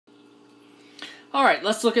All right,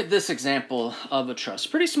 let's look at this example of a truss.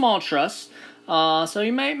 Pretty small truss, so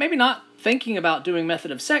you maybe not thinking about doing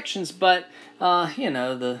method of sections, but you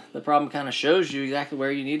know, the problem kind of shows you exactly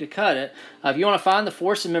where you need to cut it. If you want to find the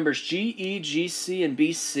force in members GE, GC, and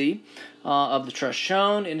BC of the truss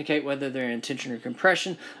shown, indicate whether they're in tension or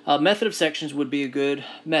compression, method of sections would be a good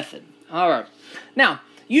method. All right, now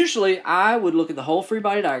usually I would look at the whole free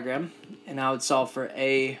body diagram and I would solve for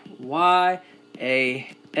A, Y,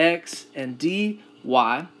 A, X, and D,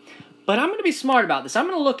 Y. But I'm going to be smart about this. I'm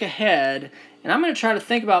going to look ahead and I'm going to try to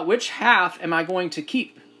think about which half am I going to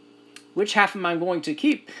keep. Which half am I going to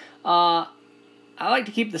keep? I like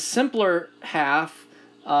to keep the simpler half.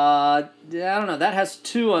 I don't know. That has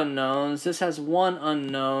two unknowns. This has one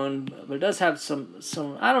unknown, but it does have some.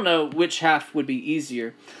 I don't know which half would be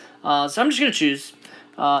easier. So I'm just going to choose.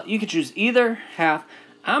 You can choose either half.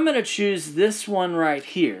 I'm going to choose this one right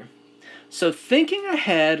here. So thinking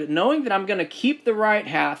ahead, knowing that I'm going to keep the right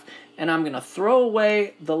half and I'm going to throw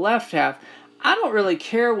away the left half, I don't really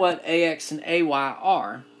care what AX and AY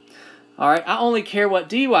are. All right, I only care what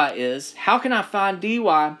DY is. How can I find DY?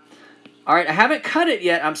 All right, I haven't cut it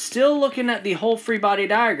yet. I'm still looking at the whole free body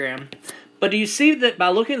diagram. But do you see that by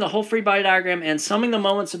looking at the whole free body diagram and summing the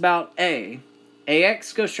moments about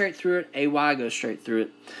AX goes straight through it, AY goes straight through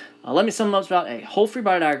it. Let me sum the moments about A. Whole free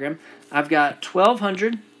body diagram, I've got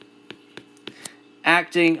 1200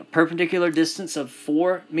 acting perpendicular distance of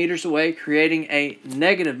 4 meters away, creating a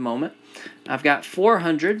negative moment. I've got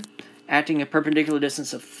 400 acting a perpendicular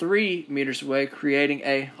distance of 3 meters away, creating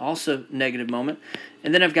a also negative moment.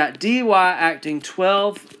 And then I've got dy acting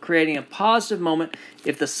 12, creating a positive moment.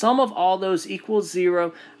 If the sum of all those equals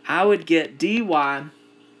 0, I would get dy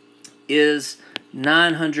is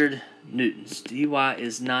 900 newtons. dy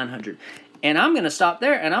is 900. And I'm going to stop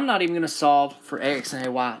there, and I'm not even going to solve for AX and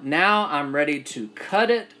AY. Now I'm ready to cut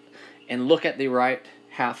it and look at the right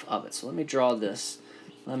half of it. So let me draw this.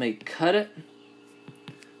 Let me cut it.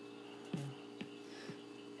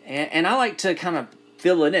 And I like to kind of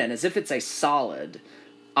fill it in as if it's a solid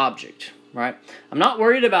object, right? I'm not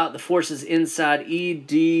worried about the forces inside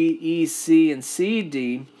ED, EC, and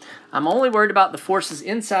CD. I'm only worried about the forces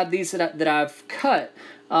inside these that I've cut.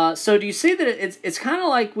 So do you see that it's kind of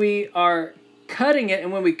like we are cutting it,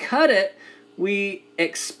 and when we cut it, we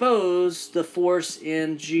expose the force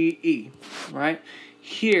in GE, right?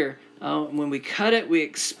 Here, when we cut it, we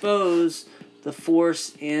expose the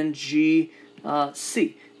force in GC.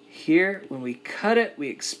 Here, when we cut it, we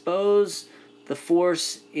expose the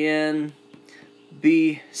force in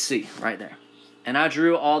BC, right there. And I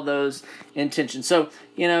drew all those in tension. So,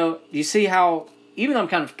 you know, you see how, even though I'm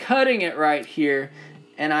kind of cutting it right here,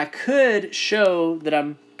 and I could show that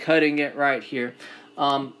I'm cutting it right here.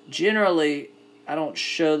 Generally, I don't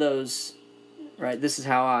show those, right? This is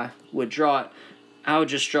how I would draw it. I would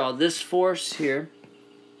just draw this force here,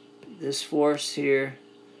 this force here,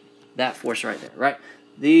 that force right there, right?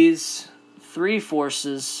 These three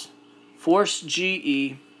forces, force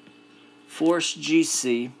GE, force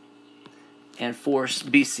GC, and force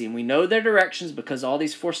BC. And we know their directions because all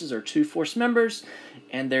these forces are two force members,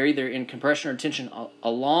 and they're either in compression or tension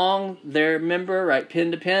along their member, right,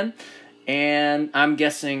 pin to pin, and I'm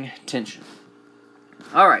guessing tension.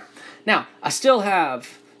 All right, now I still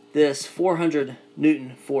have this 400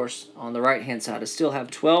 Newton force on the right-hand side. I still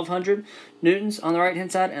have 1,200 newtons on the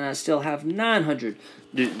right-hand side, and I still have 900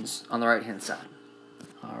 newtons on the right-hand side.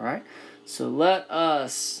 All right, so let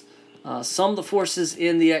us sum the forces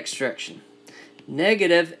in the x direction.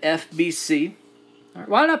 Negative FBC. All right,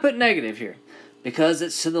 why did I put negative here? Because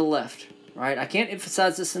it's to the left, right? I can't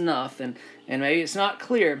emphasize this enough, and maybe it's not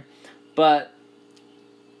clear, but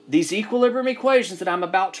these equilibrium equations that I'm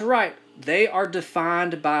about to write, they are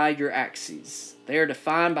defined by your axes. They are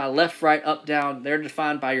defined by left, right, up, down. They're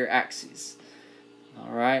defined by your axes.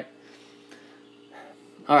 All right.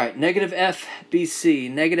 All right, negative FBC,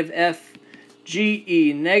 negative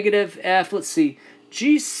FGE, negative F, let's see,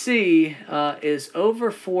 GC is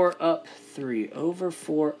over 4 up 3, over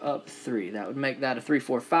 4 up 3. That would make that a 3,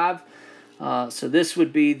 4, 5. So this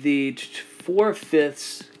would be the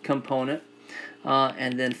 4/5 component,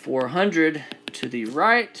 and then 400 to the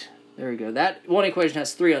right. There we go. That one equation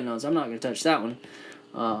has 3 unknowns. I'm not going to touch that one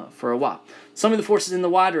for a while. Some of the forces in the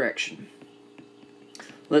y direction.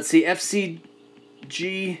 Let's see,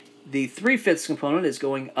 FCG, the 3/5 component, is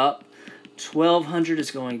going up. 1,200 is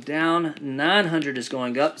going down. 900 is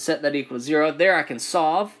going up. Set that equal to 0. There I can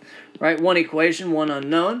solve, right? One equation, one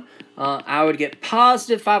unknown. I would get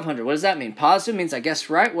positive 500. What does that mean? Positive means I guessed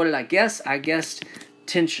right. What did I guess? I guessed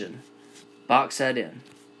tension. Box that in.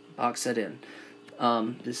 Box that in.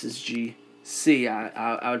 This is GC. C.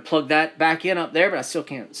 I would plug that back in up there, but I still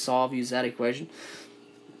can't use that equation.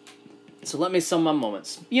 So let me sum my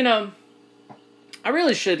moments. You know, I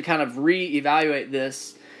really should kind of reevaluate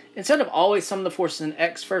this. Instead of always sum the forces in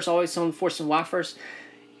X first, always sum the forces in Y first,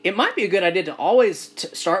 it might be a good idea to always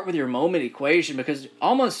start with your moment equation, because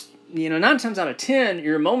almost, 9 times out of 10,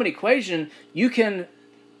 your moment equation, you can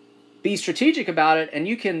be strategic about it, and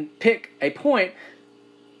you can pick a point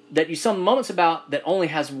that you sum the moments about that only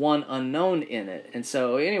has one unknown in it. And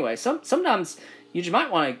so anyway, sometimes you just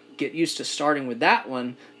might want to get used to starting with that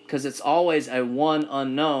one, because it's always a one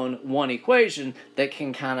unknown, one equation that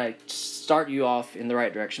can kind of start you off in the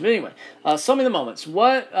right direction. But anyway, summing the moments.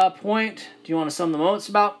 What point do you want to sum the moments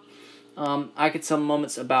about? I could sum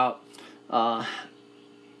moments about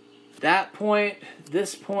that point,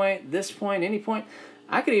 this point, any point.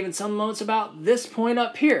 I could even sum moments about this point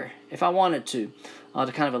up here if I wanted to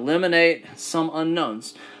kind of eliminate some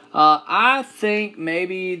unknowns. I think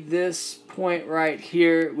maybe this point right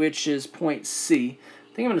here, which is point C.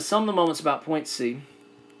 I think I'm going to sum the moments about point C.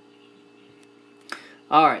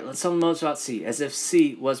 All right, let's sum the moments about C, as if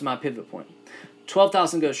C was my pivot point.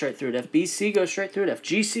 12,000 goes straight through it. FBC goes straight through it.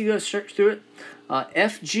 FGC goes straight through it.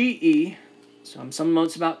 FGE, so I'm summing the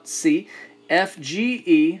moments about C.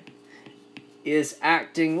 FGE is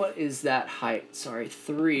acting, what is that height? Sorry,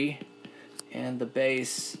 3, and the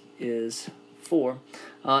base is 4.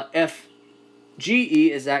 FGE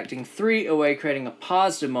is acting 3 away, creating a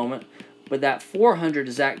positive moment, but that 400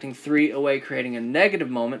 is acting 3 away, creating a negative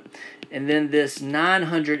moment, and then this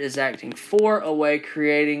 900 is acting 4 away,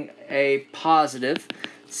 creating a positive.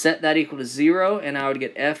 Set that equal to 0, and I would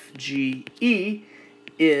get FGE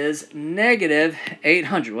is negative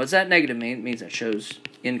 800. What does that negative mean? It means I chose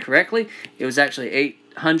incorrectly. It was actually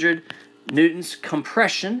 800 newtons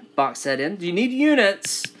compression. Box that in. You need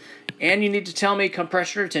units, and you need to tell me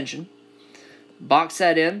compression or tension. Box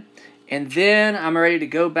that in, and then I'm ready to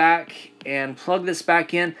go back and plug this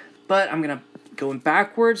back in, but I'm going to go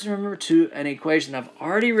backwards, remember, to an equation I've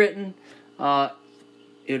already written.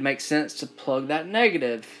 It would make sense to plug that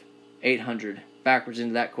negative 800 backwards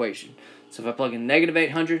into that equation. So if I plug in negative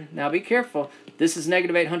 800, now be careful. This is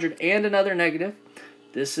negative 800 and another negative.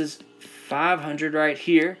 This is 500 right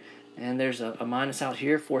here, and there's a minus out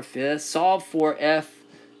here, 4/5. Solve for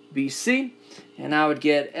FBC, and I would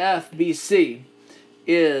get FBC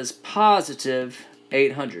is positive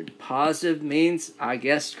 800. Positive means, I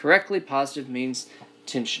guessed correctly, positive means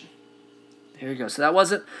tension. There you go. So that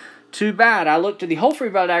wasn't too bad. I looked at the whole free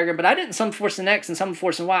body diagram, but I didn't sum the force in X and sum the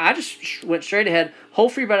force in Y. I just went straight ahead, whole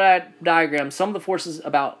free body diagram, sum the forces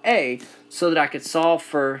about A, so that I could solve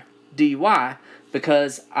for dy,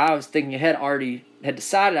 because I was thinking ahead, already had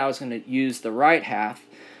decided I was going to use the right half.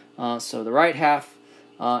 So the right half,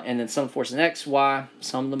 and then sum the force in X, Y,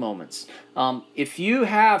 sum the moments. If you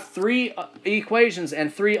have 3 equations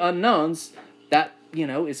and 3 unknowns, that,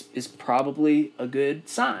 is probably a good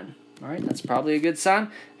sign. All right, that's probably a good sign.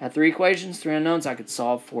 I had 3 equations, 3 unknowns. I could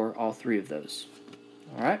solve for all 3 of those.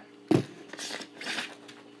 All right.